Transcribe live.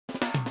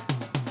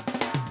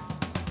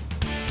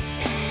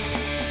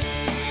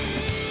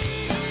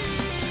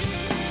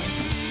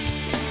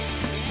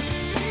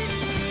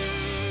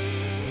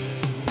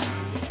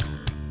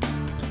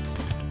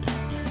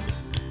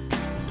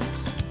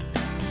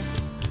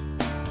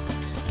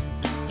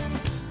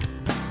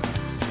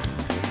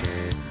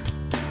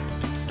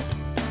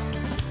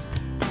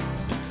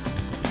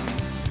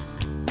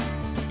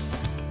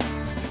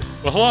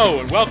Well,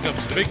 hello and welcome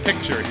to The Big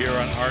Picture here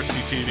on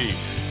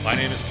RCTV. My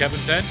name is Kevin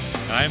Fent,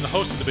 and I am the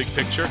host of The Big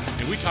Picture,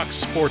 and we talk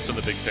sports on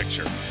The Big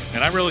Picture.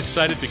 And I'm really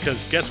excited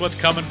because guess what's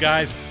coming,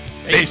 guys?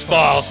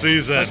 Baseball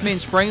season. Must mean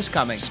spring's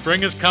coming.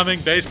 Spring is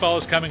coming, baseball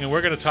is coming, and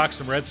we're going to talk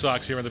some Red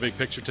Sox here on The Big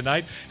Picture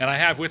tonight. And I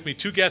have with me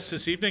two guests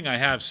this evening. I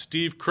have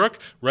Steve Crook,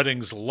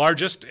 Reading's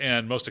largest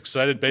and most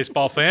excited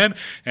baseball fan,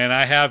 and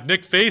I have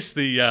Nick Face,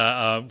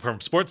 the from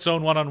Sports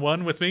Zone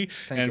One-on-One with me.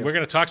 Thank you. We're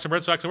going to talk some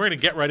Red Sox, and we're going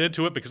to get right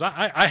into it because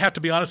I have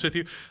to be honest with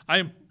you. I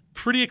am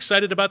pretty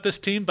excited about this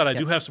team, but I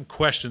do have some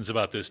questions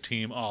about this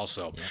team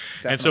also.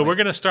 And so we're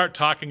going to start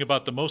talking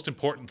about the most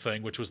important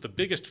thing, which was the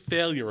biggest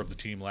failure of the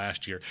team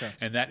last year,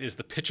 and that is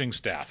the pitching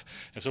staff.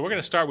 And so we're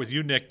going to start with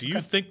you, Nick. Do you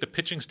think the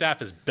pitching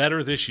staff is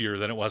better this year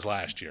than it was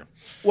last year?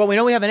 Well, we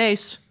know we have an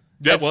ace.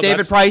 Yeah, That's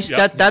David Price.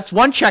 Yep. That's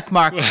one check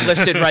mark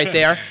listed right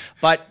there.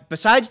 But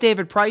besides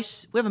David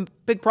Price, we have a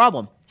big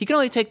problem. He can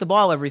only take the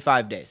ball every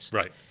 5 days.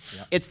 Right.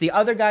 It's the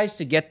other guys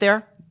to get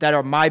there that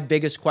are my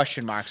biggest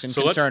question marks and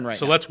concern right now.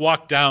 So let's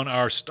walk down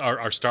our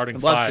starting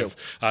I'd love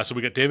five. So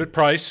we got David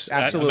Price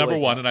at number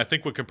one, and I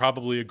think we can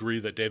probably agree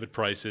that David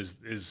Price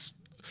is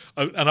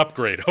an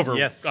upgrade over.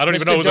 Yes. I don't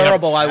even Mr. know who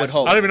Durable, I would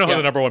hope. I don't even know who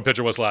the number one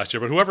pitcher was last year,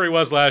 but whoever he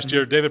was last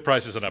year, David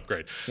Price is an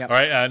upgrade. Yep. All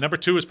right. Number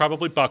two is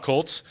probably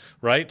Buchholz,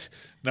 right?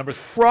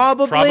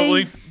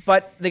 Probably,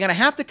 but they're going to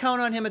have to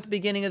count on him at the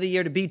beginning of the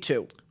year to be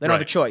two. They don't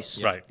have a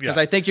choice. Right. Because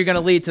I think you're going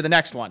to lead to the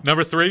next one.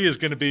 Number three is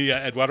going to be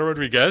Eduardo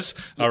Rodriguez.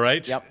 All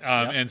right. Yep.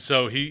 And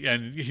so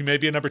he may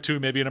be a number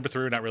two, maybe a number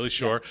three. We're not really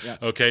sure.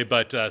 Yep. Okay.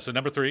 But so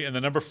number three, and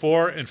then number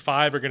 4 and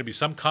 5 are going to be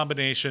some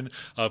combination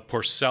of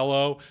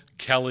Porcello,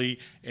 Kelly,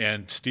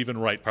 and Stephen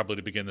Wright probably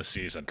to begin the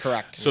season.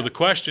 Correct. So the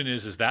question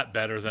is that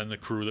better than the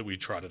crew that we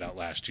trotted out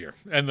last year?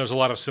 And there's a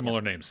lot of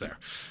similar names there.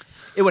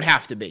 It would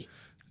have to be.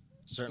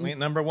 Certainly at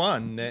number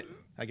one.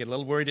 I get a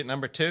little worried at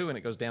number 2, and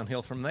it goes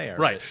downhill from there.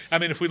 Right. I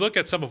mean, if we look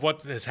at some of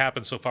what has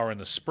happened so far in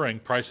the spring,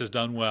 Price has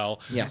done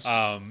well. Yes.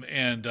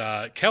 And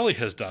Kelly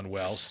has done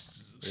well.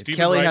 Stephen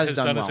Kelly Wright has has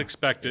done done well. as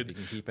expected. You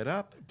can keep it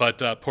up. But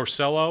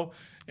Porcello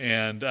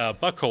and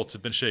Buchholz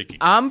have been shaky.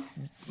 I'm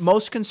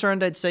most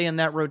concerned, I'd say, in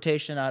that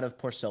rotation out of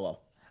Porcello.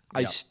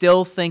 I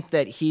still think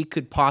that he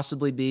could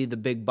possibly be the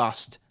big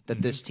bust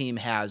that this team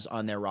has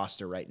on their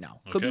roster right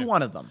now. Could be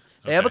one of them.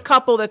 They have a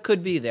couple that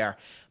could be there.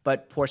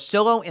 But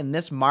Porcello in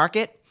this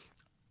market,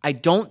 I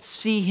don't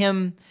see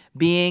him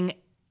being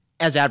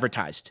as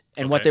advertised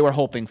and what they were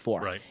hoping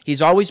for. Right.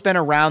 He's always been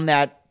around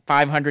that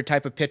 500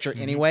 type of pitcher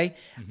anyway.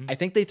 I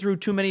think they threw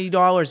too many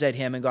dollars at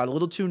him and got a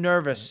little too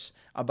nervous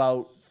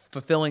about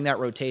fulfilling that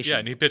rotation. Yeah,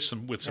 and he pitched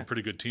with some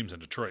pretty good teams in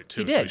Detroit,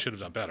 too, He did. so he should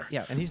have done better.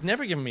 Yeah. And he's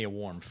never given me a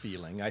warm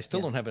feeling. I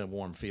still don't have a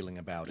warm feeling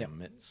about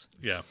him.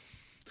 Yeah.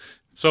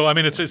 So, I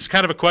mean, it's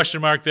kind of a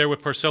question mark there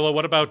with Porcello.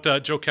 What about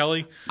Joe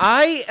Kelly?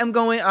 I'm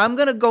going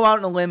to go out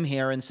on a limb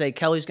here and say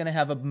Kelly's going to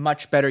have a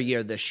much better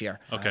year this year.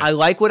 Okay. I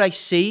like what I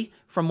see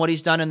from what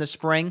he's done in the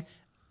spring.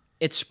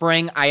 It's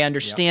spring. I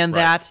understand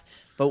that.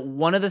 But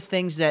one of the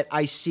things that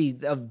I see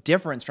of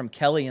difference from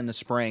Kelly in the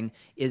spring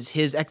is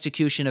his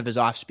execution of his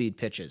off-speed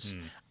pitches.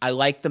 I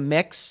like the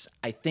mix.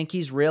 I think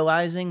he's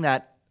realizing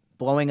that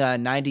blowing a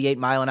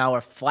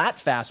 98-mile-an-hour flat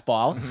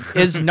fastball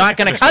is not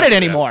going to cut it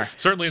anymore.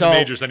 Certainly in the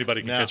majors,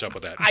 anybody can catch up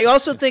with that. I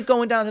also think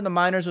going down to the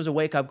minors was a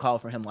wake-up call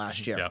for him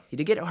last year. Yeah. He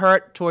did get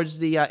hurt towards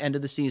the end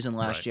of the season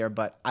last year,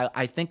 but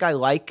I think I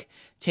like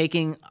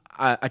taking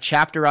a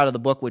chapter out of the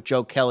book with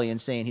Joe Kelly and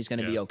saying he's going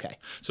to be okay.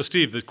 So,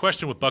 Steve, the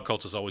question with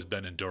Buchholz has always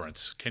been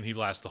endurance. Can he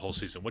last the whole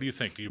season? What do you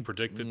think? Do you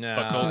predict that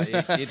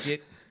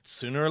Buchholz?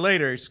 Sooner or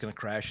later, it's going to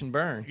crash and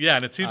burn. Yeah,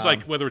 and it seems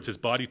like whether it's his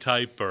body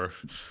type or...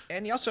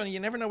 And you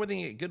never know whether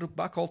you get good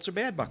Buchholz or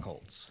bad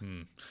Buchholz.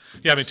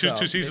 Yeah, I mean,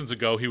 two seasons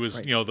ago, he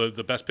was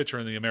the best pitcher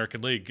in the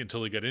American League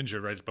until he got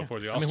injured right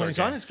before the All-Star when he's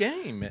game. on his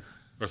game.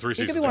 Or 3 He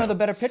seasons could be one of the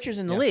better pitchers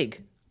in the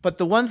league. But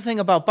the one thing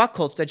about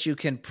Buchholz that you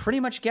can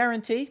pretty much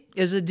guarantee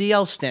is a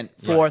DL stint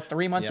for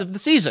 3 months of the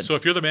season. So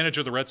if you're the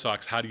manager of the Red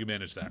Sox, how do you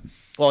manage that?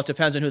 Well, it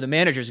depends on who the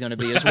manager is going to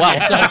be as well.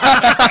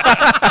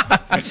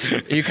 Are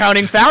you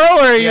counting Farrell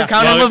or are you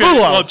counting Lavulo?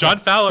 Well, John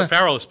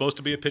Farrell is supposed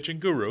to be a pitching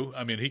guru.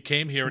 I mean, he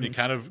came here and he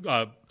kind of,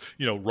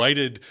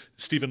 righted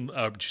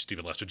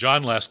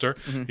John Lester,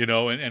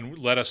 and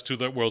led us to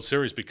the World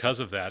Series because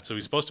of that. So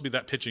he's supposed to be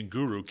that pitching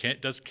guru.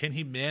 Can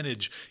he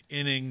manage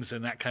innings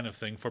and that kind of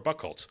thing for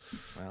Buchholz?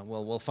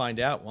 Well, we'll find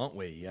out, won't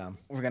we?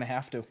 We're going to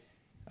have to.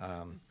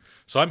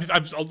 So I'm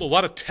a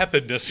lot of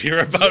tepidness here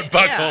about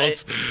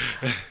Buchholz.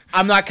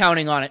 I'm not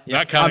counting on it.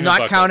 I'm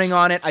not counting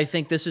on it. I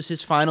think this is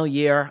his final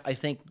year. I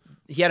think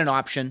he had an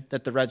option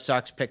that the Red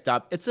Sox picked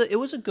up. It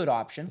was a good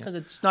option because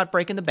it's not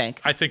breaking the bank.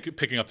 I think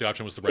picking up the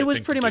option was the right thing to do. It was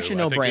pretty much a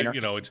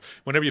no-brainer. It's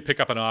whenever you pick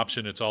up an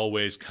option, it's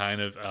always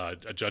kind of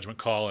a judgment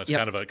call. It's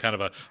kind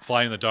of a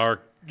fly in the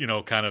dark,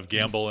 kind of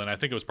gamble, and I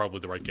think it was probably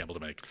the right gamble to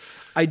make.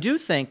 I do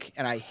think,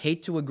 and I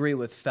hate to agree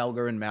with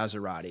Felger and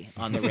Maserati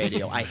on the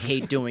radio. I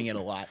hate doing it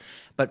a lot.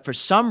 But for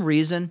some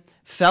reason,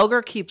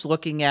 Felger keeps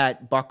looking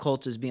at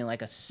Buchholz as being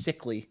like a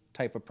sickly type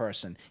type of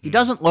person. He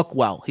doesn't look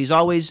well. He's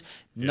always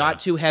not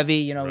too heavy.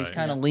 You know, he's Right.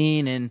 kind of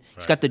lean, and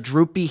he's got the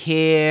droopy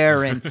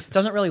hair, and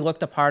doesn't really look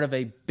the part of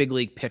a big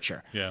league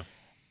pitcher. Yeah.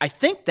 I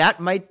think that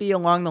might be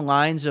along the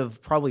lines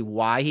of probably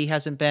why he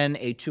hasn't been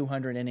a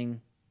 200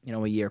 inning,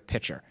 a year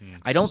pitcher.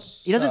 He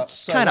doesn't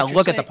So kind what of you're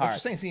look saying- at the What part. you're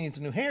saying is he needs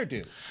a new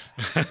hairdo.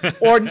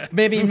 Or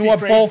maybe more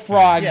crazy.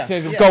 bullfrog Yeah, to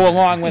yeah. go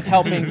along with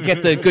helping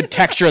get the good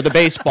texture of the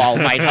baseball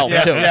might help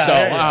too.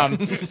 yeah,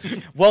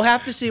 So we'll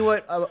have to see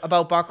what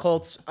about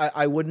Buchholz.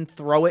 I wouldn't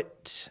throw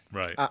it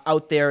Right.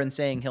 out there and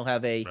saying he'll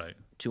have a Right.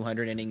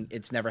 200 inning.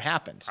 It's never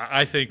happened.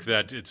 I think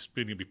that it's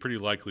going to be pretty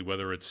likely,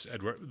 whether it's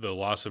the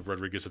loss of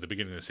Rodriguez at the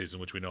beginning of the season,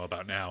 which we know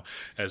about now,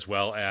 as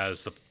well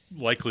as the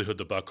likelihood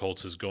that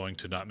Buchholz is going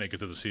to not make it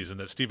through the season,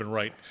 that Stephen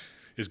Wright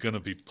is going to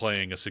be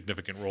playing a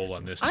significant role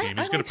on this team.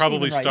 He's going like to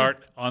probably Stephen Wright.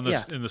 start on the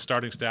Yeah. in the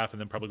starting staff and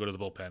then probably go to the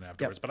bullpen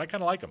afterwards. But I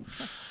kind of like him.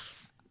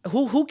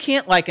 Who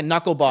can't like a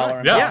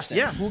knuckleballer in Yeah. Boston?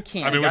 Yeah. Who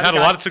can't? I mean, we've got a had a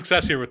guy- lot of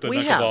success here with the We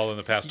knuckleball have. in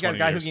the past You got a 20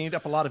 guy years. who can eat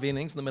up a lot of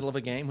innings in the middle of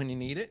a game when you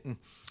need it. And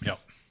Yeah.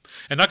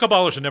 And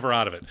knuckleballers are never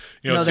out of it.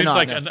 No, It they're seems not,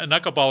 like no. a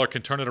knuckleballer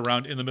can turn it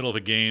around in the middle of a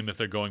game if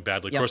they're going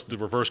badly. Yep. Of course, the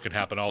reverse can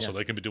happen also.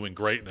 They can be doing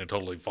great and it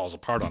totally falls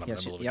apart on them Yes,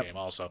 in the middle of yep. the game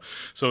also.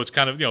 So it's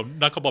kind of,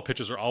 knuckleball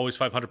pitches are always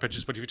 500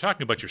 pitches, but if you're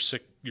talking about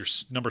your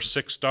number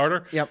 6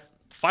 starter, Yep.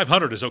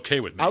 500 is okay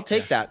with me. I'll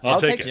take that. I'll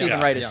take it, Stephen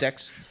yeah. Wright as Yeah.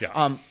 6. Yeah.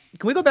 Can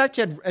we go back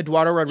to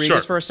Eduardo Rodriguez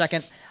Sure. for a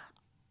second?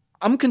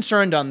 I'm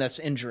concerned on this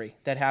injury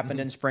that happened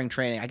in spring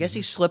training. I guess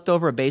he slipped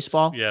over a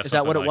baseball. Yeah, Is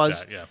that what it something was?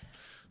 like that, yeah.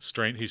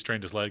 He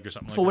strained his leg or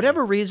something like For that.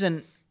 whatever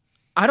reason,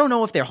 I don't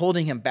know if they're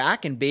holding him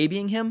back and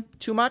babying him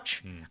too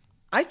much.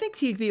 I think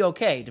he'd be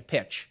okay to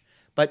pitch,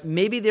 but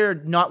maybe they're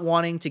not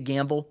wanting to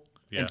gamble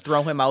Yeah. and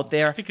throw him out I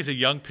there. think he's a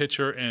young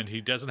pitcher, and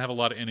he doesn't have a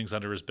lot of innings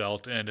under his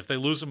belt. And if they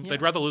lose him,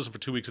 they'd rather lose him for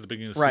 2 weeks at the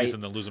beginning of the Right.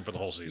 season than lose him for the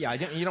whole season. yeah,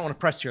 you don't want to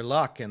press your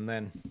luck and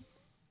then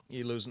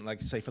you lose it,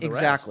 like say for the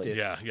Exactly. rest.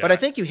 Yeah, yeah. But I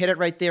think you hit it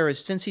right there.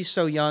 Is since he's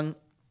so young,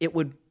 it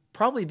would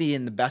probably be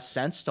in the best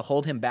sense to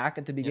hold him back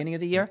at the beginning of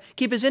the year,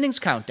 keep his innings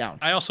count down.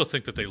 I also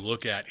think that they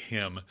look at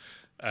him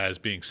as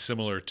being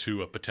similar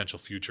to a potential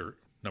future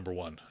number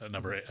one,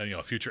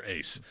 a future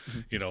ace.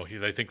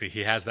 They think that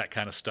he has that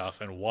kind of stuff,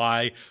 and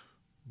why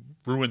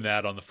ruin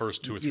that on the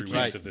first 2 or 3 weeks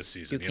can't. of this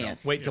season? You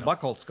can't. Wait till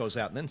Buchholz goes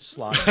out and then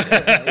slot him.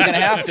 You're gonna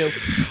have to.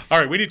 All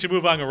right, we need to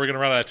move on, or we're going to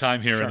run out of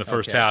time here in the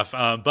first okay. half.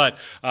 But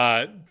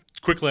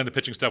quickly on the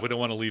pitching stuff, we don't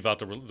want to leave out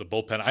the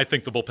bullpen. I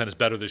think the bullpen is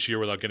better this year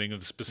without getting into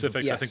the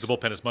specifics. I Yes. think the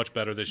bullpen is much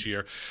better this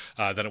year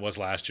than it was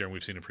last year, and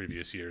we've seen in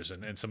previous years.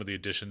 And some of the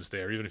additions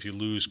there, even if you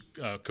lose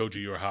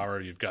Koji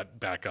Uehara, you've got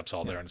backups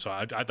all there. And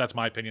so that's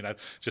my opinion.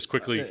 Just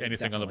quickly,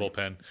 anything on the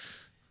bullpen.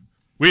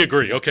 We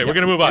agree. Okay, we're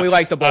going to move on. We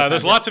like the bullpen.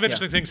 There's lots of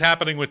interesting things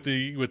happening with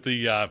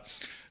the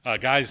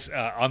guys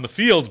on the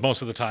field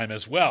most of the time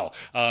as well.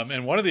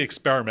 And one of the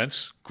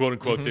experiments, quote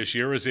unquote, this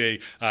year is a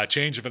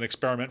change of an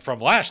experiment from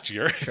last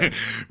year,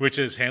 which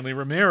is Hanley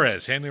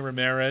Ramirez. Hanley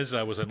Ramirez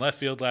was in left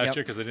field last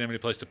year because they didn't have any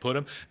place to put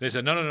him. They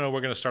said, no,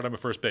 we're going to start him at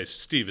first base.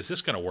 Steve, is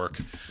this going to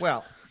work?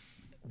 Well,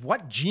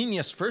 what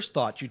genius first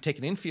thought you'd take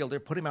an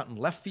infielder, put him out in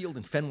left field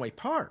in Fenway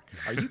Park?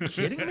 Are you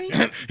kidding me?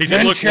 He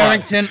did look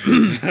lost. And,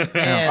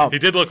 He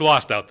did look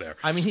lost out there.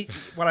 I mean,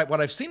 what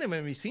I've seen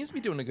him, he seems to be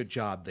doing a good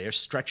job there,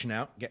 stretching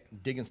out,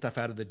 digging stuff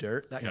out of the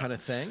dirt, that kind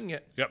of thing.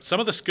 Yep. Some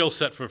of the skill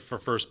set for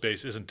first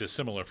base isn't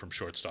dissimilar from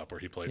shortstop, where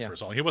he played for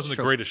us all. He wasn't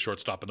the greatest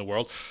shortstop in the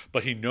world,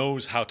 but he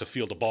knows how to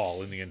field a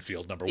ball in the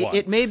infield, number one.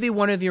 It may be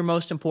one of your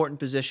most important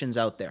positions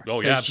out there. Oh,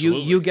 yeah, 'Cause you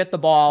absolutely. get the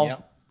ball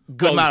Yep.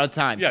 good Well, amount of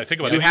time. yeah,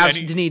 think about you it. have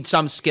Any- to need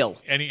some skill.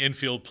 Any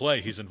infield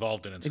play he's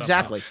involved in somehow.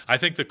 Exactly. I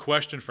think the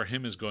question for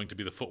him is going to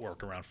be the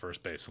footwork around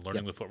first base and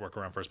learning the footwork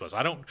around first base.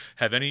 I don't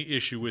have any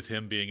issue with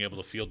him being able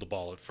to field the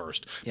ball at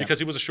first because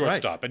he was a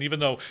shortstop. And even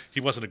though he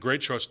wasn't a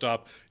great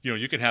shortstop,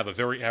 you can have a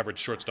very average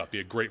shortstop be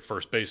a great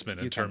first baseman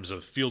in terms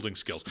of fielding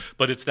skills.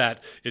 But it's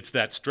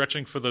that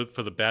stretching for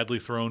the badly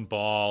thrown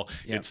ball.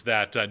 It's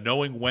that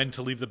knowing when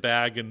to leave the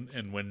bag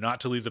and when not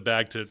to leave the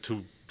bag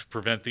to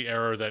prevent the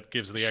error that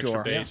gives the extra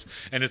Sure. base.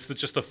 And it's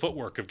just the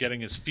footwork of getting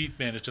his feet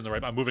managed in the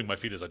right. I'm moving my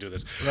feet as I do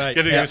this. Right.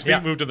 Getting Yeah, his feet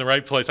yeah. moved in the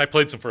right place. I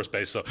played some first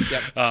base, so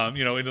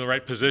into the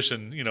right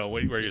position,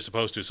 where you're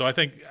supposed to. So I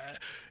think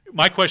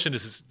my question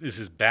is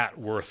his bat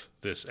worth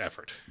this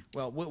effort?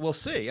 Well, we'll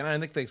see. And I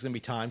think there's going to be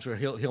times where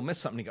he'll miss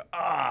something and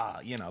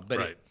go, but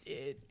Right.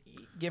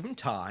 give him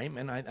time,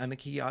 and I think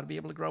he ought to be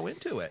able to grow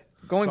into it.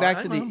 Going So back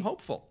to I'm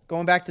hopeful.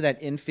 Going back to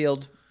that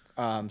infield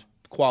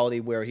quality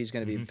where he's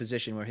going to be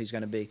positioned where he's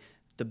going to be,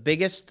 the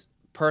biggest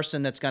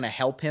person that's going to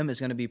help him is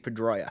going to be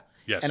Pedroia.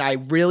 Yes. And I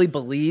really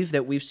believe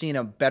that we've seen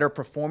a better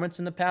performance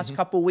in the past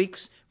couple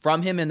weeks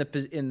from him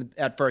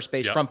at first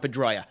base from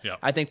Pedroia. Yep.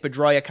 I think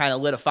Pedroia kind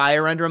of lit a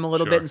fire under him a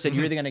little Sure. bit and said,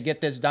 you're either going to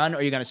get this done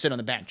or you're going to sit on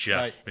the bench. Yeah.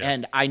 Right. Yeah.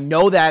 And I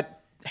know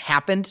that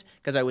happened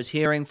because I was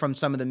hearing from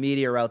some of the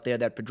media out there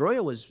that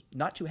Pedroia was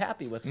not too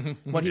happy with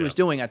what he was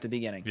doing at the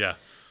beginning. Yeah.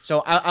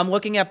 So I'm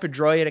looking at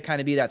Pedroia to kind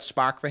of be that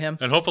spark for him.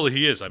 And hopefully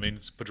he is. I mean,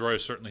 Pedroia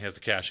certainly has the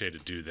cachet to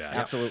do that.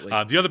 Absolutely.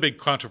 The other big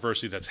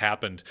controversy that's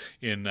happened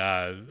in, or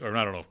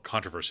I don't know if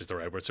controversy is the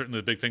right word, certainly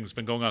the big thing that's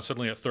been going on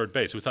suddenly at third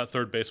base. We thought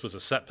third base was a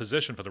set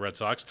position for the Red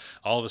Sox.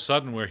 All of a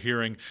sudden, we're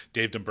hearing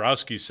Dave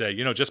Dombrowski say,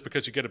 just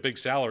because you get a big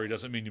salary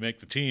doesn't mean you make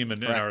the team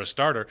and are a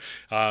starter.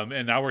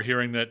 And now we're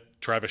hearing that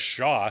Travis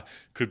Shaw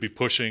could be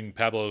pushing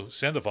Pablo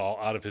Sandoval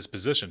out of his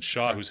position.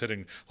 Shaw, who's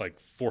hitting like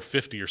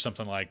 450 or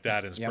something like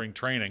that in spring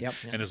training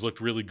and has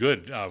looked really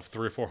good,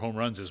 3 or 4 home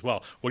runs as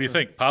well. What do you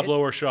think, Pablo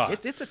or Shaw?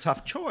 It's a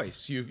tough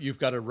choice. You've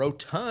got a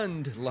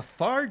rotund,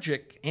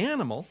 lethargic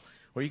animal,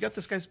 where you got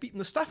this guy's beating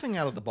the stuffing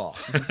out of the ball.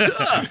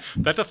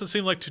 That doesn't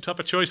seem like too tough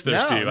a choice there,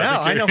 Steve.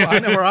 I know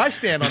where I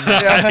stand on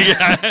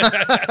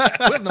that.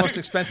 We have the most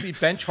expensive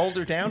bench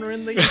holder downer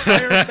in the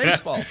entire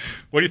baseball.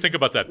 What do you think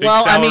about that? Big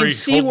Well, salary, I mean,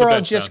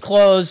 SeaWorld just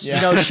closed,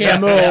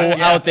 Shamu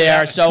out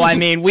there. So, I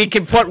mean, we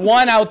can put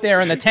one out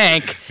there in the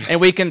tank, and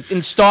we can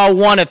install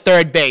one at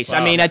third base. Wow.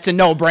 I mean, that's a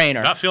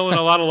no-brainer. Not feeling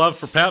a lot of love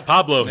for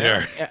Pablo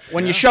here.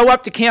 When you show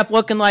up to camp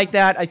looking like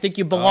that, I think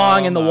you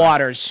belong in the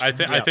waters. I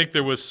think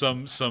there was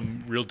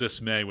some real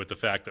dismay with the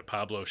fact that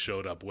Pablo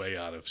showed up way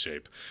out of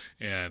shape,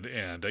 and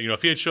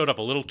if he had showed up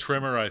a little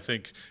trimmer, I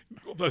think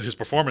his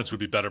performance would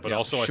be better. But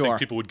I think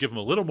people would give him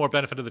a little more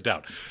benefit of the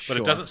doubt. But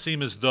it doesn't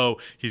seem as though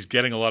he's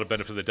getting a lot of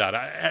benefit of the doubt.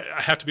 I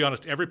have to be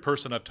honest. Every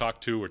person I've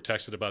talked to or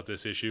texted about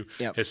this issue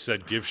has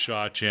said, "Give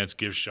Shaw a chance.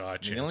 Give Shaw a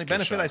chance." The only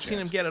benefit I've seen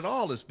him get at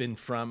all has been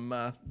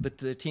from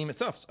the team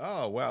itself.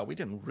 Oh well, we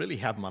didn't really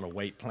have him on a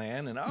weight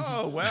plan, and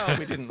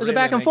we didn't. There's a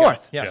back and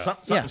forth.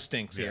 Something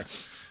stinks here.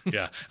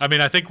 Yeah, I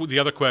mean, I think the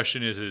other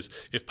question is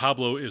if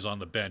Pablo is on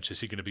the bench, is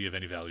he going to be of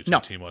any value to the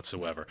team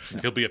whatsoever?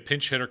 He'll be a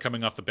pinch hitter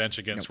coming off the bench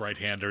against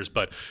right-handers,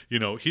 but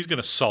he's going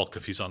to sulk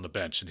if he's on the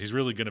bench, and he's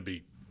really going to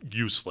be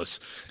useless.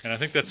 And I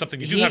think that's something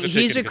you do have to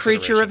take into consideration. He's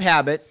a creature of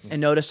habit,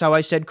 and notice how I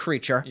said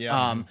creature.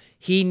 Yeah.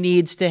 He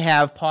needs to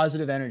have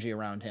positive energy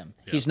around him.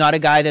 Yeah. He's not a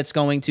guy that's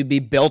going to be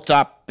built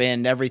up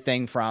and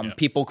everything from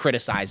people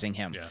criticizing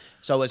him. Yeah.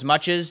 So as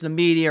much as the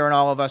media and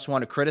all of us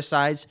want to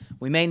criticize,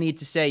 we may need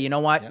to say, you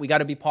know what, we got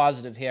to be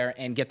positive here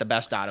and get the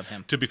best out of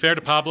him. To be fair to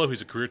Pablo,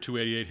 he's a career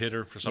 .288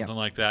 hitter for something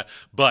like that,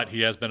 but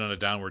he has been on a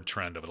downward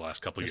trend over the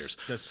last couple of years.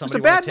 It's a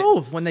bad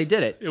move when they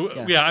did it.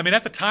 I mean,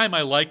 at the time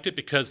I liked it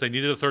because they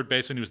needed a third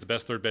baseman. He was the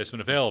best third baseman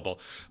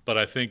available. But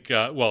I think,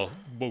 what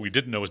we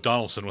didn't know was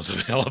Donaldson was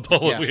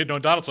available. If we had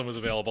known Donaldson was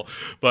available.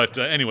 But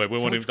anyway,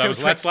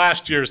 that's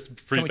last year's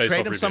pre-baseball preview. Can we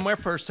trade him preview. Somewhere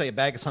for, say, a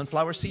bag of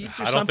sunflower seeds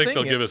or something? I don't think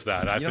they'll give us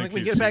that. I think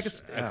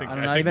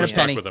we're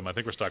stuck with him. I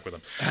think we're stuck with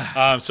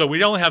him. So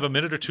we only have a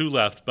minute or two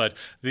left. But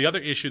the other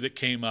issue that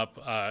came up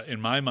in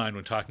my mind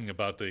when talking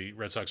about the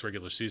Red Sox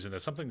regular season,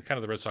 that's something kind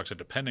of the Red Sox are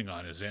depending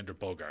on, is Xander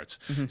Bogaerts.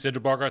 Xander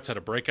Bogaerts had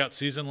a breakout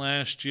season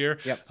last year.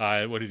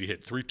 What did he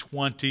hit?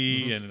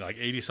 320 and like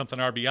 80-something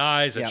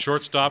RBIs. At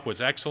shortstop was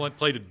excellent.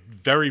 Played a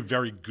very,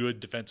 very good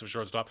defensive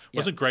shortstop.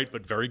 Wasn't great,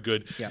 but very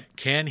good.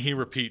 Can he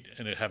repeat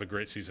and have a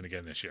great season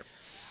again this year?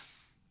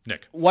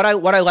 Nick. What I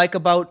like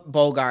about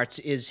Bogaerts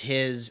is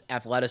his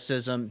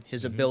athleticism,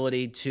 his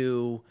ability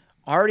to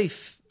already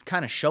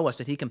kind of show us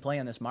that he can play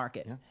in this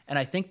market. And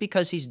I think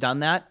because he's done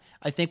that,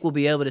 I think we'll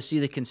be able to see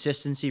the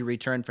consistency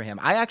return for him.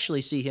 I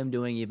actually see him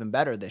doing even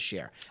better this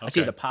year. I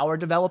see the power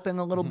developing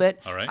a little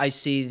bit. All right. I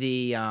see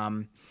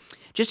the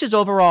just his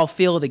overall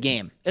feel of the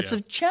game. It's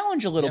a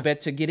challenge a little bit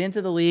to get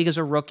into the league as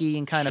a rookie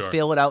and kind of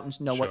feel it out and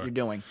know what you're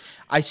doing.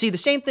 I see the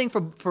same thing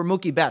for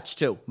Mookie Betts,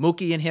 too.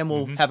 Mookie and him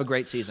will have a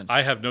great season.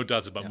 I have no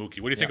doubts about Mookie.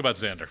 What do you think about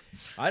Xander?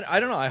 I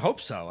don't know. I hope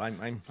so.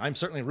 I'm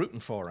certainly rooting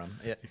for him.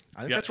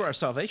 I think that's where our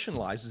salvation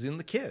lies, is in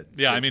the kids.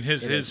 Yeah, I mean,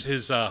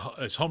 his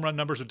home run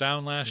numbers are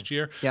down last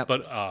year,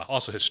 but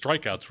also his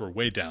strikeouts were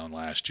way down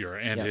last year,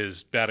 and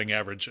his batting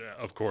average,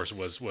 of course,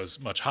 was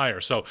much higher.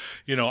 So,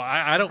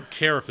 I don't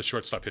care if the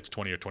shortstop hits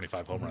 20 or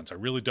 25 home runs. I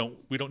really don't.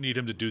 We don't need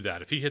him to do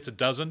that. If he hits a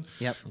dozen,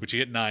 which he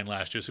hit 9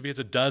 last year, so if he hits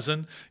a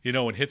dozen,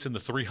 and hits in the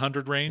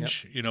 300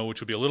 range, which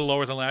would be a little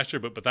lower than last year,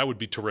 but that would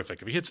be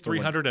terrific. If he hits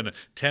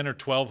 310 or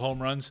 12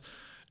 home runs,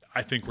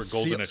 I think we're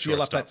golden at shortstop.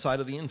 Seal up that side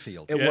of the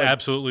infield. It would.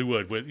 Absolutely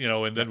would. With,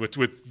 and then with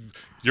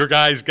your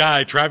guy's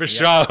guy, Travis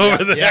Shaw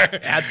over there. Yeah,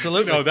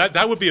 absolutely.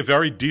 That would be a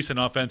very decent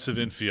offensive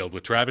infield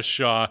with Travis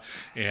Shaw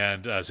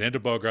and Xander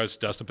Bogaerts,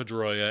 Dustin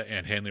Pedroia,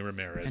 and Hanley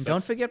Ramirez. And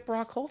don't forget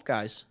Brock Holt,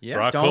 guys.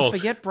 Don't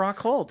forget Brock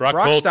Holt.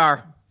 Brock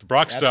Star.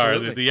 Brock Star,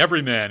 the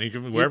everyman.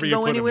 Wherever you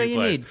put him, he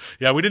plays. Need.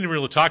 Yeah, we didn't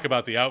really talk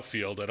about the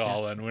outfield at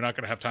all, and we're not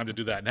going to have time to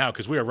do that now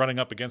because we are running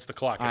up against the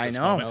clock at this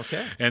moment.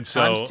 Okay. And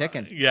so, time's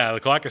ticking. Yeah, the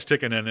clock is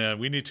ticking, and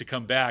we need to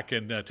come back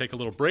and take a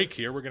little break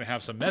here. We're going to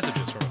have some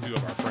messages from a few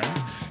of our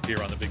friends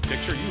here on The Big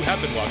Picture. You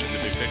have been watching The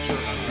Big Picture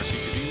on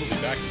RCTV. We'll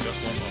be back in just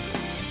one moment.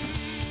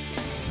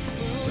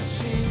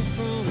 Watching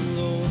from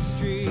Low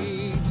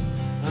Street,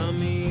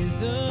 I'm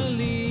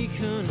easily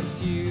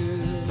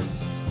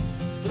confused.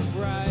 The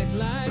bright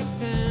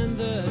lights and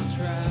the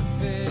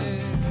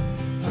traffic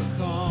are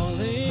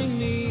calling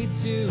me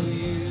to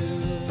you.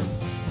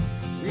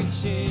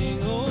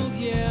 Reaching Old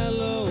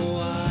Yellow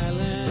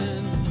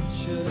Island,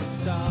 should I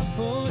stop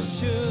or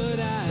should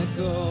I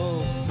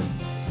go?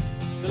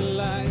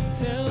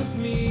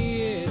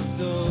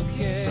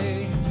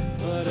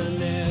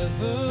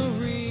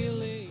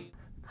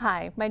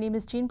 Hi, my name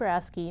is Jean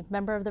Baraski,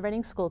 member of the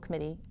Reading School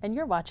Committee, and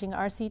you're watching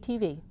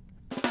RCTV.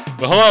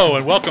 Well, hello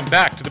and welcome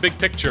back to The Big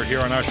Picture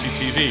here on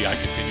RCTV. I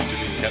continue to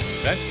be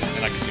Kevin Bent,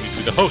 and I continue to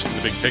be the host of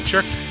The Big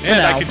Picture.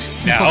 And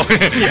now.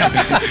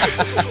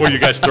 Were you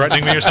guys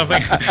threatening me or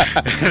something?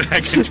 And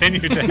I continue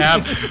to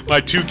have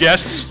my two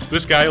guests.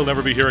 This guy will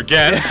never be here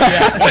again.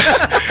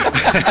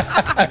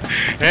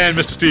 And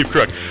Mr. Steve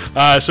Crook.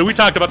 So we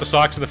talked about the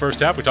Sox in the first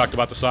half. We talked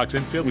about the Sox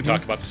infield. We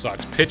talked about the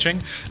Sox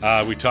pitching.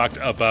 We talked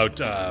about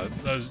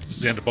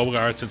Xander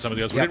Bogaerts and some of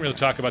the others. We didn't really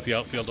talk about the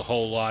outfield a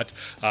whole lot,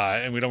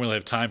 and we don't really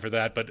have time for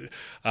that. But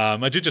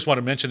I did just want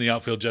to mention the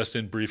outfield just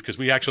in brief because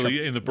we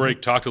actually, in the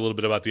break, talked a little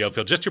bit about the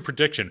outfield. Just your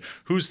prediction.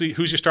 Who's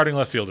your starting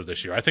left fielder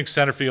this year? I think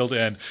center field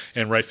and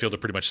right field are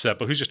pretty much set,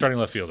 but who's your starting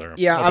left fielder?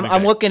 Yeah,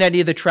 I'm looking at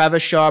either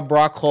Travis Shaw,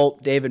 Brock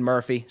Holt, David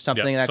Murphy,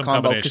 something in that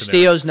combo.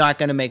 Castillo's not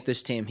going to make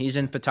this team. He's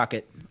in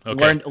Pawtucket.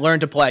 Okay. Learn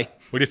to play.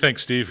 What do you think,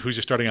 Steve? Who's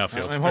your starting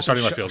outfield? I'm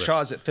starting left fielder.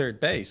 Shaw's at third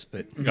base,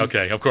 but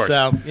okay, of course.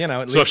 So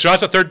so if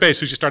Shaw's at third base,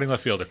 who's your starting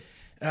left fielder?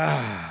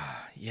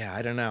 Yeah,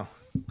 I don't know.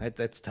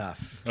 That's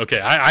tough. Okay,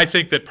 I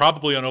think that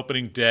probably on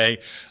opening day,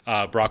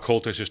 Brock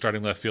Holt is your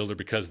starting left fielder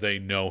because they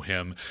know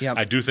him. Yep.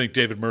 I do think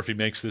David Murphy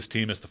makes this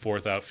team as the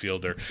fourth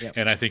outfielder,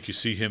 and I think you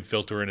see him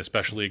filter in,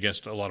 especially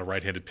against a lot of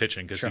right-handed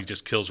pitching because he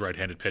just kills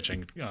right-handed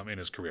pitching in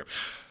his career.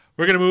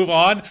 We're going to move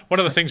on.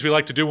 One of the things we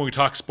like to do when we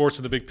talk sports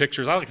in the big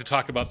picture is I like to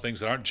talk about things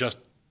that aren't just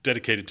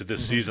dedicated to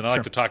this season. I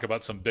like to talk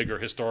about some bigger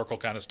historical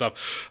kind of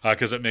stuff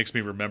because it makes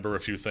me remember a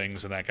few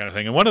things and that kind of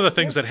thing. And one of the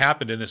things that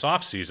happened in this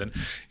offseason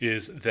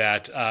is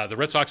that the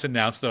Red Sox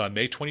announced that on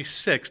May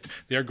 26th,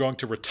 they're going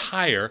to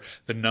retire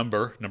the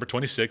number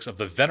 26 of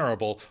the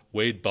venerable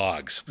Wade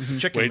Boggs.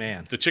 Chicken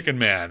Man. The Chicken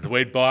Man.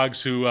 Wade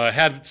Boggs, who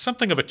had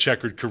something of a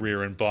checkered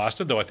career in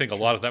Boston, though I think a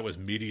lot of that was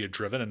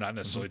media-driven and not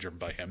necessarily driven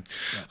by him.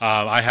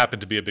 I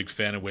happen to be a big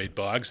fan of Wade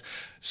Boggs.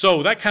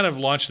 So that kind of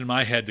launched in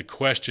my head the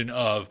question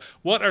of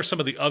what are some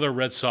of the other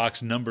Red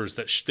Sox numbers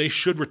that they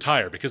should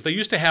retire? Because they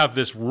used to have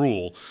this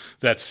rule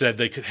that said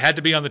they had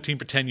to be on the team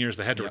for 10 years,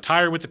 they had to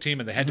retire with the team,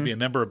 and they had to be a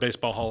member of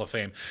Baseball Hall of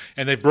Fame.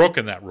 And they've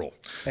broken that rule.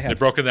 They've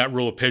broken that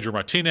rule with Pedro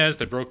Martinez.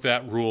 They broke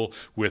that rule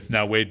with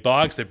now Wade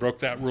Boggs. They broke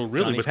that rule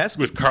really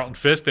with Carlton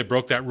Fisk. They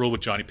broke that rule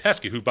with Johnny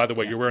Pesky, who, by the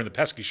way, you're wearing the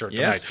Pesky shirt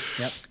tonight.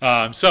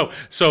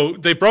 So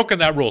they've broken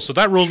that rule. So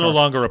that rule no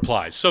longer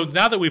applies. So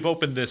now that we've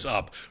opened this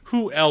up,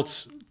 who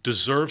else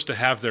deserves to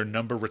have their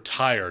number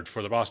retired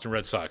for the Boston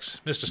Red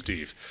Sox? Mr.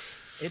 Steve.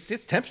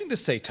 It's tempting to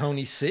say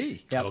Tony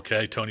C.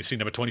 Okay, Tony C,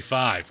 number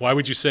 25. Why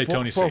would you say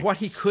Tony C? For what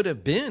he could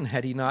have been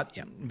had he not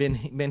been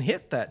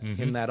hit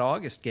in that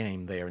August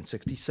game there in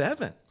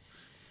 '67.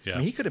 Yeah. I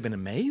mean, he could have been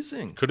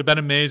amazing. Could have been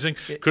amazing.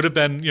 Could have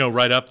been,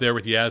 right up there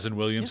with Yaz and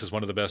Williams as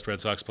one of the best Red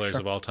Sox players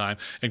of all time.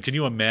 And can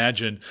you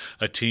imagine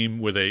a team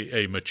with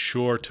a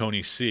mature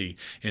Tony C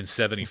in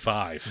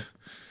 '75?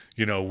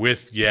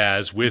 With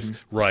Yaz,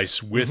 with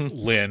Rice, with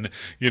Lynn,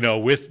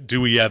 with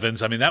Dewey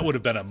Evans. I mean, that would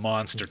have been a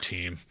monster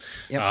team,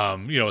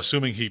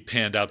 assuming he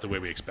panned out the way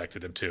we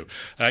expected him to.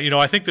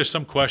 I think there's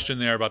some question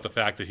there about the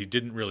fact that he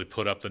didn't really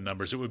put up the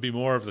numbers. It would be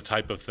more of the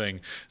type of thing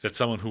that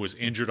someone who was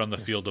injured on the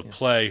field of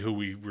play, who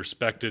we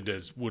respected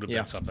as would have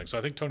been something. So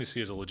I think Tony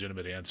C is a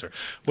legitimate answer.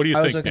 What do you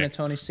think, I was looking at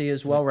Tony C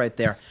as well right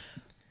there.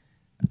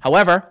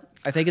 However,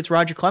 I think it's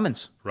Roger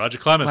Clemens. Roger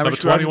Clemens, number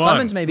 21. Roger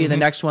Clemens may be the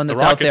next one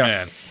that's out there.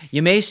 Man.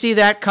 You may see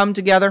that come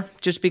together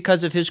just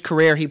because of his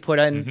career he put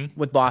in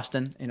with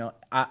Boston.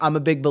 I'm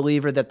a big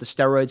believer that the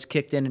steroids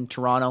kicked in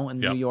Toronto and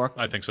New York.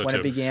 I think so when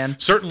too. it began.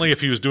 Certainly,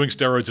 if he was doing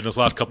steroids in his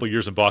last couple of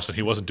years in Boston,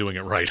 he wasn't doing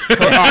it right.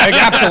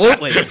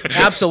 Absolutely.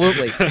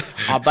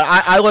 But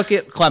I look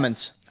at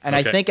Clemens, and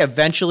I think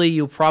eventually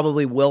you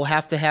probably will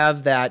have to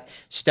have that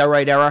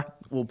steroid era.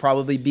 Will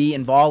probably be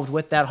involved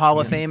with that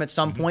Hall of Fame at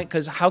some point,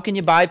 because how can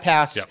you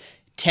bypass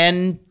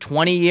 10,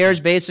 20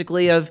 years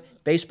basically of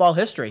baseball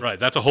history? Right.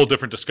 That's a whole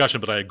different discussion,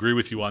 but I agree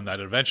with you on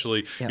that.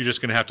 Eventually, you're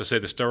just going to have to say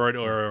the steroid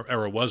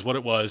era was what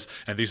it was,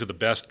 and these are the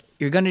best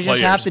You're going to just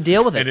have to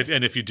deal with it.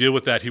 And if you deal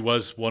with that, he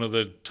was one of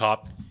the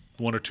top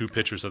one or two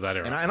pitchers of that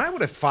era. And I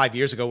would have 5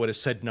 years ago would have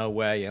said no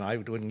way, and I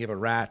wouldn't give a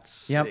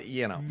rat's,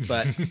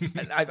 But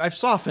I've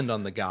softened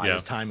on the guy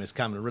as time has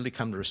come to really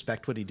come to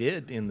respect what he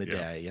did in the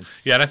day.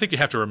 And I think you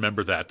have to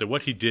remember that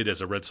what he did as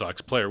a Red Sox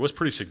player was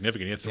pretty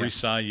significant. He had 3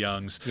 Cy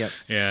Youngs,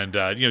 and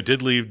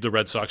did lead the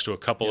Red Sox to a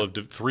couple of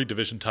 3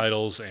 division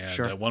titles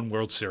and 1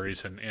 World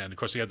Series, and of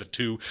course he had the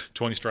 2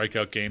 20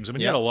 strikeout games. I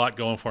mean, he had a lot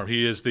going for him.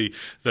 He is the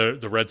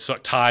Red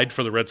Sox tied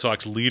for the Red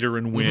Sox leader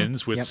in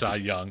wins with Cy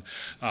Young.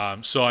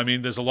 So I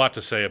mean, there's a lot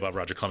to say about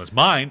Roger Clemens.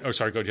 Go ahead,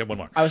 you have one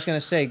more. I was going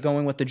to say,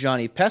 going with the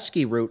Johnny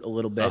Pesky route a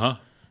little bit,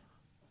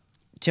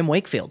 Tim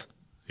Wakefield.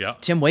 Yeah.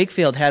 Tim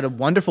Wakefield had a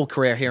wonderful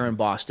career here in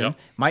Boston.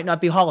 Might not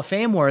be Hall of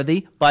Fame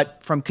worthy,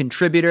 but from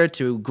contributor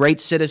to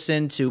great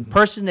citizen to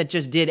person that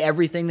just did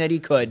everything that he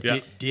could.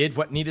 Did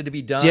what needed to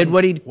be done. Did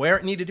what he where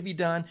it needed to be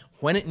done,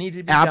 when it needed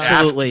to be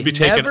Absolutely. To be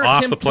taken Never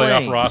off the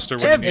complained. playoff roster.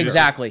 When it needed to.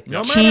 Exactly.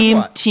 No matter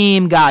what.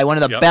 Team guy. One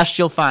of the Yep. best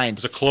you'll find.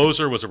 Was a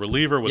closer, was a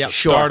reliever, was a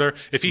Sure. starter.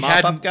 If he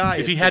Mop-up hadn't, guy,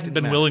 if he it hadn't didn't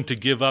been matter. willing to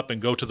give up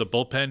and go to the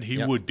bullpen, he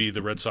would be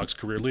the Red Sox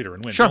career leader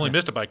in wins. Sure. He only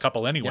missed it by a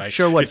couple anyway.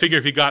 sure would. You figure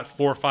if he got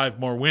 4 or 5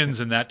 more wins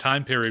in that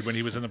time period when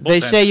he was in the bullpen. They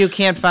say you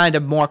can't find a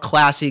more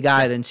classy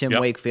guy than Tim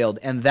Yep. Wakefield,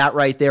 and that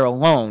right there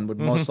alone would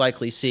most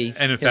likely see.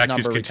 And in his fact,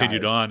 he's number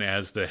continued retired. on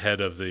as the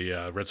head of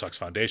the Red Sox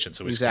Foundation,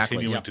 so he's Exactly.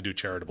 continuing Yep. to do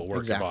charitable work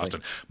Exactly. in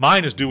Boston.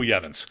 Mine is Dewey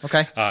Evans.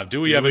 Okay.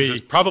 Dewey Evans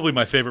is probably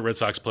my favorite Red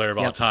Sox player of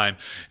all Yep. time,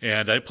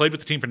 and I played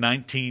with the team for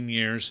 19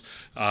 years,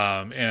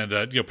 and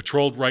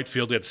patrolled right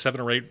field. He had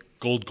 7 or 8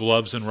 Gold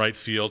Gloves in right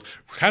field.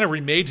 Kind of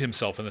remade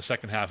himself in the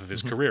second half of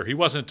his career. He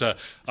wasn't a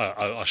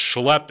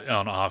schlep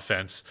on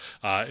offense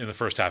in the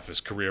first half of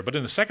his career, but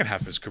in the second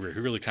half of his career, he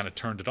really kind of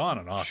turned it on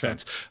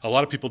offense. A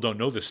lot of people don't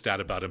know this stat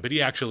about him, but he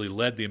actually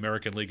led the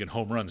American League in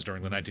home runs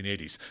during the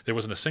 1980s. There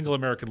wasn't a single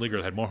American leaguer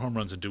that had more home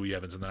runs than Dewey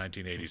Evans in the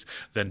 1980s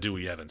than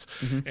Dewey Evans.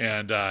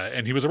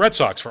 And he was a Red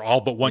Sox for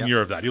all but 1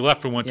 year of that. He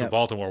left and went to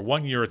Baltimore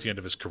 1 year at the end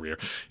of his career.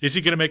 Is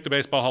he going to make the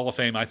Baseball Hall of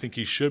Fame? I think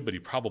he should, but he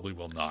probably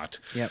will not.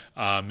 Yep.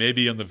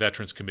 Maybe on the Veterans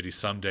Committee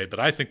someday, but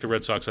I think the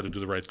Red Sox ought to do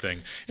the right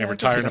thing and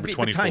retire number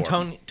 24.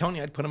 Tony,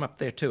 I'd put him up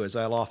there too, as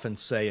I'll often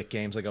say at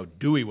games. I go,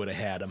 Dewey would have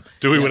had him.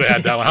 Dewey would have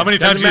had that one. How many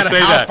Doesn't times do you say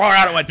matter how that? far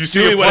out it went, You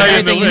see Dewey a would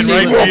have play in had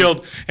it. right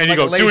field, and you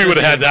Like go, a Dewey laser would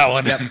have had beam. that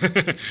one.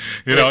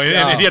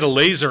 And he had a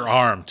laser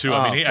arm too.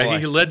 I mean, boy.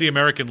 he led the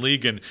American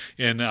League in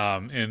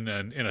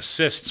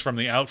assists from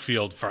the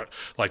outfield for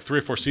like 3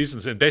 or 4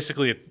 seasons. And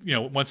basically,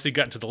 once he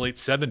got into the late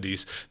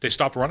 70s, they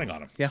stopped running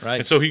on him. Yeah. Right.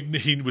 And so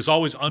he was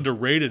always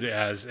underrated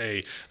as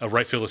a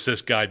right field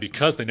assist guy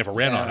because they never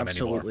ran on him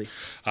absolutely.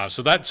 anymore.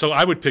 So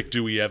I would pick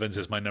Dewey Evans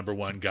as my number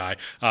 1 guy.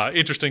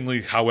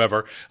 Interestingly,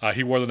 however,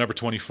 he wore the number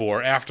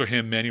 24. After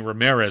him, Manny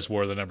Ramirez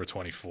wore the number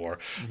 24.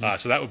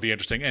 So that would be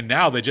interesting. And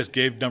now they just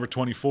gave number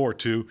 24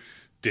 to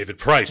David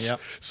Price. Yep.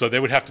 So they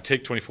would have to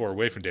take 24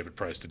 away from David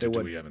Price to do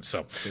Dewey Evans.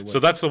 So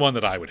that's the one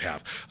that I would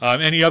have.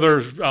 Any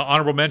other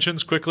honorable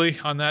mentions quickly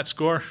on that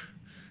score?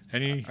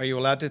 Any? Are you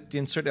allowed to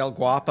insert El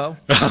Guapo?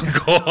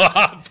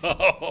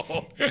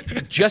 Guapo.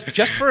 just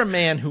for a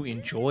man who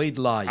enjoyed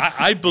life.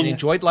 I believe- and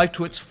enjoyed life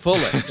to its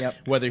fullest. Yep.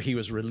 Whether he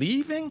was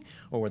relieving,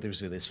 or whether he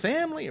was with his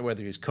family, or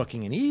whether he was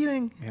cooking and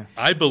eating. Yeah.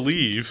 I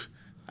believe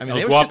I mean, El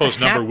they were just Guapo's a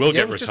number will they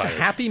get were just retired.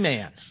 a happy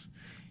man.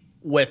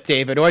 With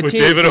David Ortiz.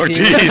 David Ortiz.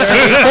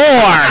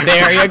 34.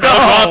 There you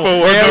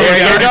go.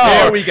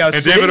 There we go. And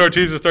See? David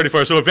Ortiz is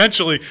 34. So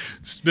eventually,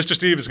 Mr.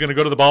 Steve is going to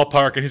go to the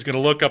ballpark and he's going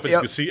to look up and he's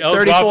going to see El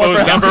 34 Guapo's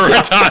for number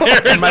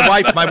retired. And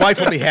my wife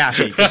will be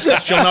happy.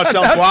 She'll know it's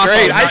El Guapo.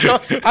 great.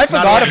 not- I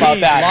forgot not about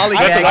that. Lollygagging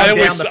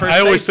That's what down the I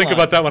always first think baseline.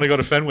 about that when I go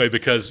to Fenway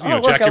because Oh,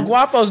 look, Jackie, El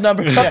Guapo's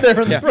number up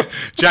there in the room.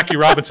 Jackie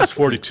Robinson's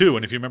 42,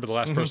 and if you remember, the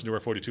last person to wear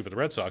 42 for the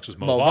Red Sox was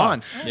Mo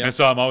Vaughn. And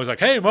so I'm always like,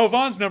 hey, Mo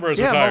Vaughn's number is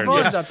Yeah, Mo retired.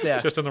 Vaughn's up there.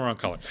 Just in the wrong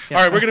color. All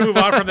right, we're going to move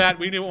on from that.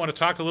 We want to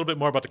talk a little bit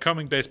more about the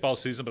coming baseball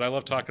season, but I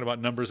love talking about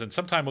numbers, and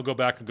sometime we'll go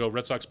back and go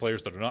Red Sox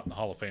players that are not in the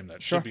Hall of Fame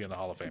that should be in the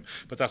Hall of Fame,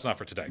 but that's not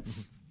for today.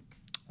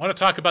 I want to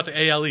talk about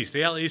the AL East.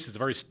 The AL East is a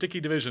very sticky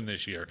division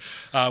this year.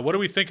 What are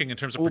we thinking in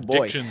terms of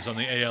predictions on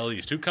the AL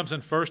East? Who comes in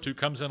first? Who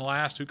comes in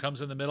last? Who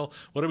comes in the middle?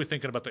 What are we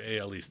thinking about the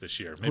AL East this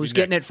year? Maybe Who's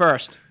getting it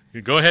first?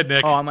 Go ahead,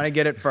 Nick. Oh, I'm going to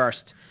get it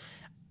first.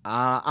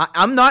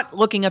 I'm not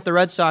looking at the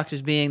Red Sox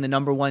as being the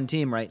number 1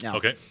 team right now.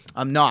 Okay.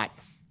 I'm not.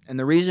 And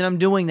the reason I'm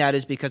doing that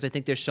is because I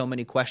think there's so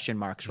many question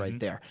marks right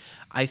there.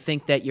 I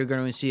think that you're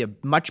going to see a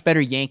much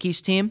better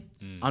Yankees team.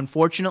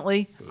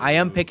 Unfortunately, I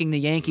am picking the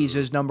Yankees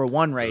as number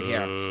 1 right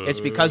here. It's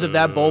because of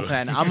that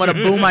bullpen. I'm going to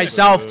boo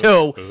myself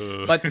too.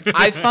 But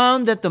I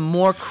found that the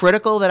more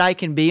critical that I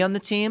can be on the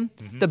team,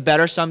 the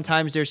better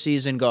sometimes their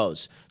season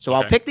goes. So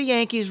I'll pick the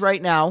Yankees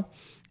right now.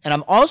 And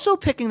I'm also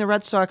picking the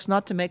Red Sox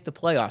not to make the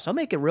playoffs. I'll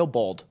make it real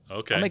bold.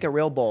 Okay. I'll make it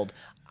real bold.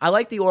 I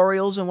like the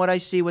Orioles and what I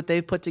see, what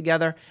they've put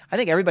together. I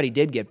think everybody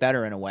did get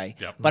better in a way.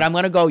 Yep. But I'm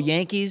going to go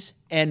Yankees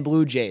and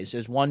Blue Jays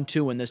as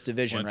 1-2 in this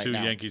division right 1-2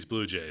 now. Yankees,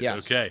 Blue Jays.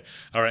 Yes. Okay.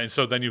 All right. And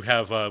so then you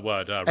have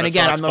what? Red And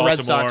again, Sox, I'm a Red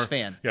Baltimore. Sox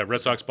fan. Yeah,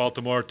 Red Sox,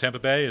 Baltimore, Tampa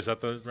Bay. Is that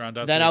the round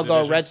out? Then the I'll go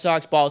division? Red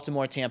Sox,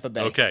 Baltimore, Tampa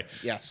Bay. Okay.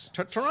 Yes.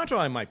 Toronto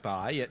I might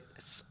buy.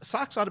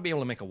 Sox ought to be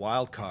able to make a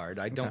wild card.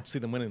 I don't see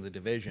them winning the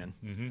division.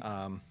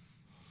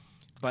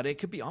 But it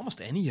could be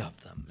almost any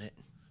of them.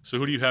 So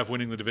who do you have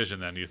winning the division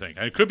then, do you think?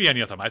 And it could be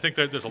any of them. I think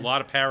there's a lot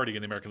of parity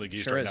in the American League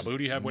East Sure right is. now. But who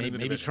do you have winning the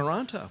Maybe division?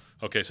 Toronto.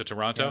 Okay, so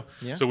Toronto.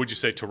 Yeah. So would you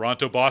say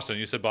Toronto, Boston?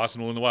 You said Boston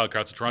will win the wild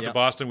card. So Toronto, Yep.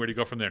 Boston. Where do you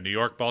go from there? New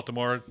York,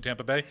 Baltimore,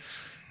 Tampa Bay?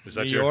 Is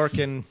that New your York,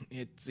 and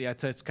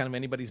it's kind of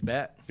anybody's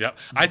bet. Yeah.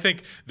 I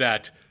think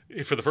that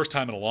for the first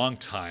time in a long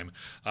time,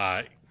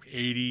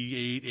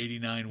 88,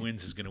 89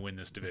 wins is going to win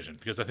this division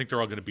because I think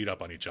they're all going to beat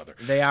up on each other.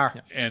 They are.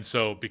 And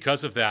so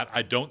because of that,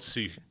 I don't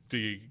see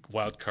the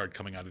wild card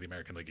coming out of the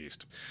American League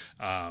East.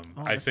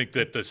 I think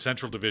that the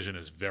Central Division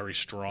is very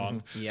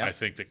strong. Yep. I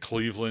think that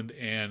Cleveland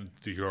and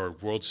your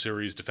World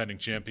Series defending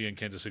champion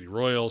Kansas City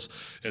Royals,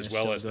 as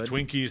well as the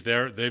Twinkies,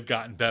 they've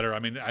gotten better. I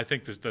mean, I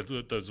think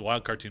the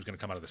wild card team's going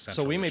to come out of the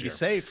Central. So we may this be year.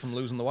 saved from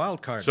losing the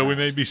wild card. So we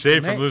may be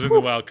saved from losing the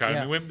wild card.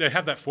 Yeah. I mean, they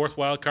have that fourth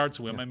wild card,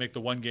 so we might make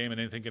the one game,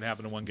 and anything can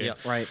happen in one game.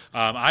 Yeah. Right.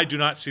 I do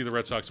not see the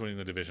Red Sox winning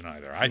the division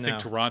either. I think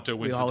Toronto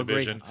wins the all agree.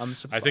 division. I'm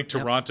I think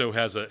Toronto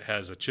has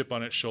a chip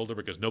on its shoulder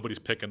because nobody's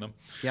picking them.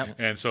 Yep.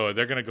 And so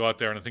they're going to go out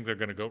there, and I think they're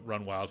going to go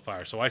run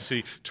wildfire. So I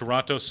see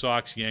Toronto,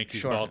 Sox,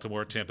 Yankees, Sure.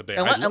 Baltimore, Tampa Bay.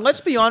 And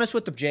let's be honest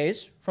with the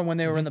Jays from when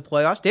they were in the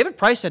playoffs. David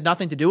Price had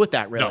nothing to do with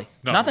that, really.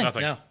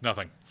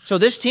 Nothing. So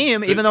this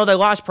team, even though they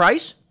lost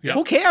Price,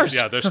 who cares?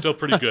 Yeah, they're still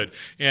pretty good.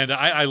 And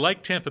I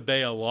like Tampa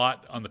Bay a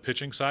lot on the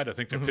pitching side. I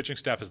think their pitching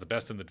staff is the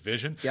best in the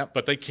division,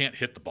 but they can't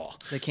hit the ball.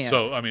 They can't.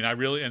 So, I mean,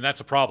 and that's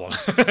a problem.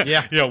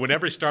 Yeah. When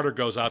every starter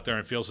goes out there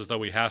and feels as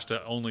though he has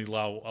to only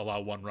allow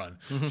one run,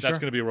 that's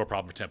going to be a real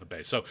problem for Tampa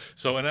Bay. So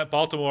and at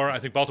Baltimore, I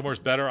think Baltimore's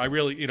better. I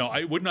really,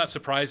 it would not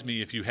surprise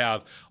me if you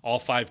have all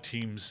 5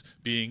 teams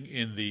being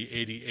in the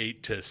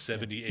 88 to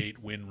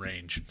 78 win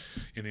range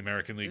in the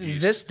American League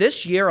East.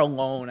 This year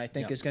alone, I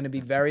think, is going to be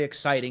very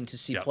exciting to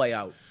see play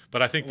out.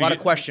 But I think a lot of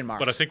question marks.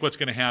 But I think what's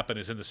going to happen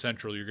is in the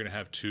Central, you're going to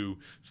have 2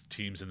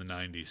 teams in the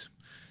 90s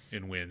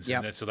in wins,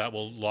 and so that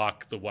will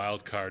lock the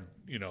wild card,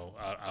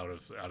 out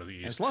of the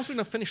East. As long as we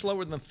don't finish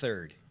lower than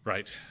third,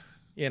 right?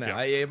 I've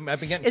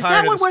been getting Is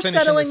tired that what of we're this finishing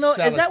settling though?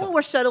 the Is that what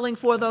we're settling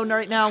for though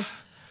right now?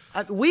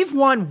 We've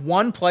won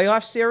 1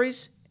 playoff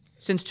series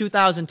since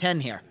 2010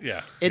 here.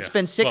 Yeah. It's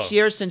been 6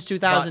 years since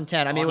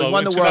 2010. I mean, we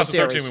won the World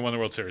 2013, Series. we won the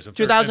World Series.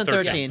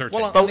 2013.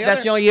 Well, but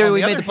that's the only year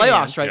we made the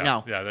playoffs right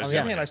now. Yeah, On the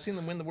other hand, I've seen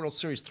them win the World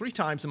Series 3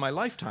 times in my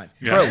lifetime.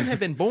 Yeah. Men have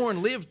been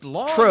born, lived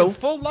long, and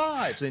full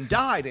lives, and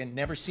died, and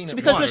never seen it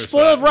Because we're once.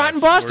 spoiled, rotten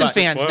Boston Right.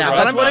 fans Spoiled, now.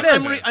 rotten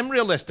That's what it is. I'm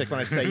realistic when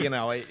I say,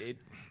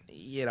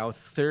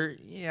 third.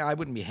 Yeah, I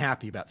wouldn't be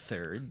happy about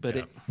third,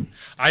 but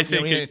I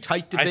think in a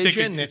tight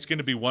division, it's going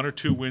to be 1 or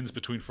 2 wins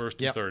between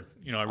first and third.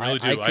 I really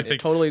do. I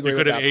think totally agree you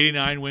could with have that.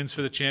 89 wins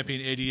for the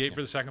champion, 88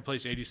 for the second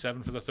place,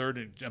 87 for the third.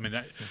 And, I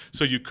mean,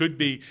 so you could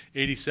be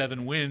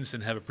 87 wins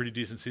and have a pretty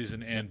decent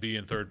season and be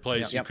in third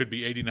place. You could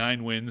be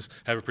 89 wins,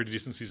 have a pretty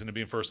decent season, and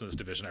be in first in this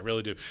division. I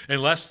really do,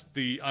 unless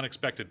the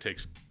unexpected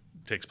takes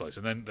place,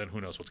 and then who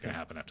knows what's going to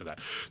happen after that.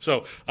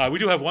 So we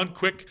do have one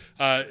quick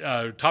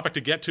topic to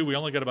get to. We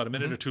only got about a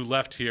minute or 2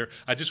 left here.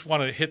 I just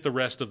want to hit the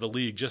rest of the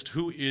league. Just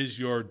who is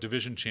your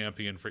division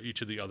champion for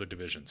each of the other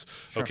divisions?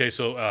 Sure. Okay,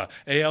 so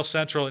AL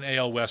Central and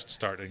AL West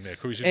starting, Nick.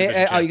 Who's your division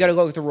champion? You got to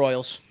look at the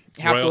Royals.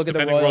 You have to look at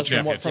the Royals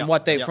from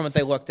what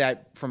they looked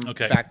at from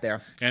back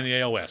there. And the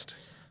AL West.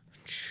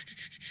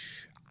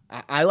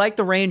 I like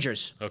the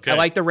Rangers. Okay. I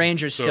like the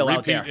Rangers so still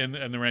out there. And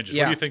the Rangers.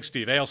 What do you think,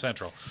 Steve? AL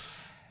Central.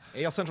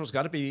 AL Central's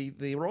got to be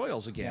the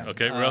Royals again.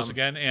 Okay, Royals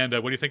again. And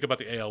what do you think about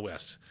the AL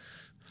West?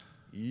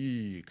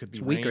 It could be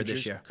weaker Rangers,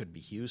 this year. Could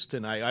be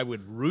Houston. I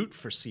would root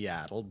for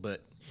Seattle,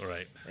 but all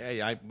right.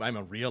 I'm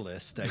a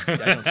realist. I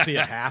don't see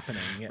it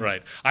happening.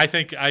 Right. I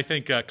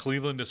think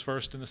Cleveland is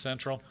first in the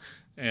Central.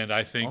 And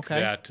I think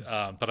that,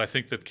 but I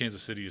think that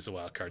Kansas City is a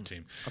wild card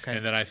team. Okay.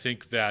 And then I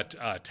think that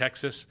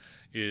Texas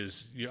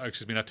is,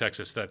 not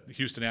Texas, that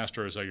Houston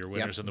Astros are your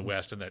winners in the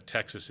West, and that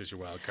Texas is your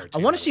wild card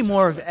team. I want to see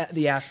more of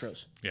the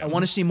Astros. I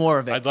want to see more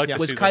of it. I'd like to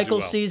see them do Keuchel's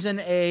well. season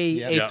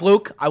a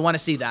fluke? I want to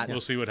see that. We'll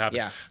see what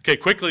happens. Yeah. Okay,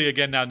 quickly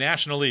again now,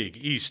 National League,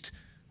 East,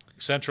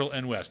 Central,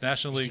 and West.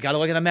 National League. You got to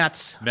look at the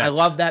Mets. I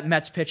love that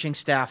Mets pitching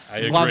staff. I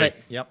agree. Love it.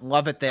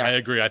 Love it there. I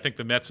agree. I think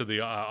the Mets are the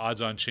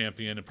odds-on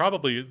champion and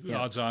probably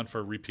odds-on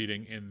for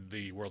repeating in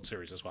the World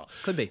Series as well.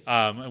 Could be.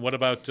 And what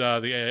about the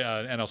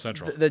NL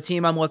Central? The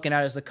team I'm looking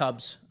at is the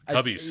Cubs.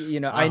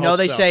 Cubbies. I know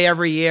they say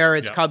every year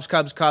it's Cubs,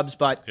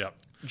 but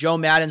Joe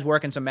Madden's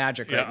working some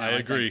magic right now. I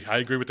agree. I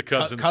agree with the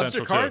Cubs in the Cubs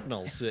Central or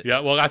Cardinals. Too. Yeah,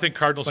 well, I think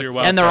Cardinals are your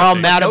wild and they're card all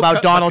team. mad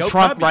about Donald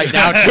Trump Cubbies. right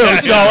now too,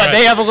 so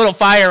they have a little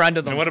fire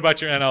under them. And what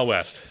about your NL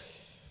West?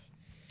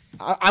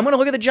 I'm going to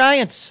look at the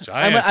Giants.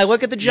 I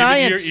look at the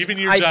Giants. Even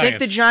your I Giants. think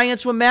the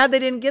Giants were mad they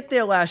didn't get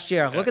there last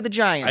year. Look at the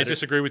Giants. I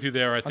disagree with you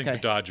there. I think the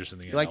Dodgers in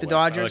the NL like the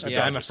West. Dodgers? I like the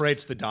I'm Dodgers. afraid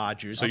it's the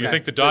Dodgers. So you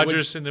think the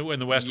Dodgers in the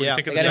West? What do you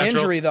think of the They got an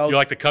Central? injury, though. You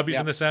like the Cubbies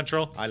in the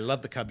Central? I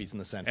love the Cubbies in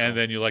the Central. And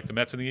then you like the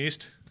Mets in the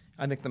East?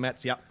 I think the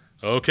Mets,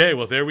 Okay,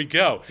 well, there we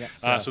go.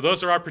 So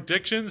those are our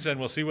predictions, and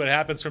we'll see what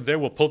happens from there.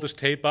 We'll pull this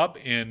tape up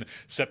in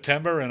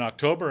September and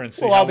October and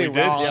see how we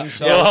did.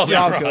 So it's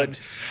all good.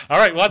 All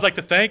right, well, I'd like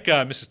to thank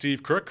Mr.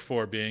 Steve Crook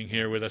for being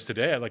here with us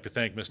today. I'd like to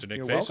thank Mr.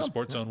 Nick Face of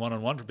Sports Zone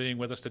 1-on-1 for being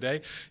with us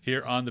today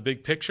here on The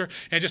Big Picture.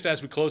 And just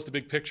as we close The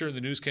Big Picture, the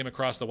news came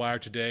across the wire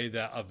today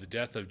of the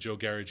death of Joe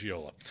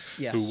Garagiola,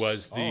 who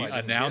was the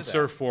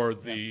announcer for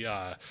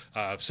the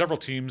several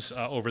teams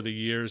over the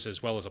years,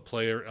 as well as a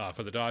player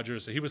for the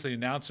Dodgers. He was the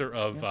announcer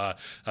of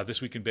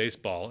This Week in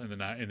Baseball in the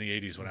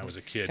 80s when I was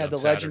a kid. Had the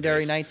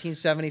legendary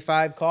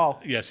 1975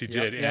 call. Yes, he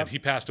did. And he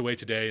passed away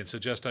today. And so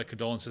just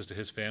condolences to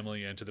his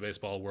family and to the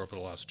baseball world for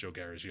the loss of Joe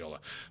Garagiola.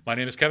 My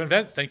name is Kevin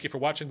Vent. Thank you for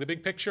watching The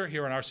Big Picture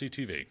here on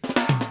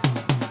RCTV.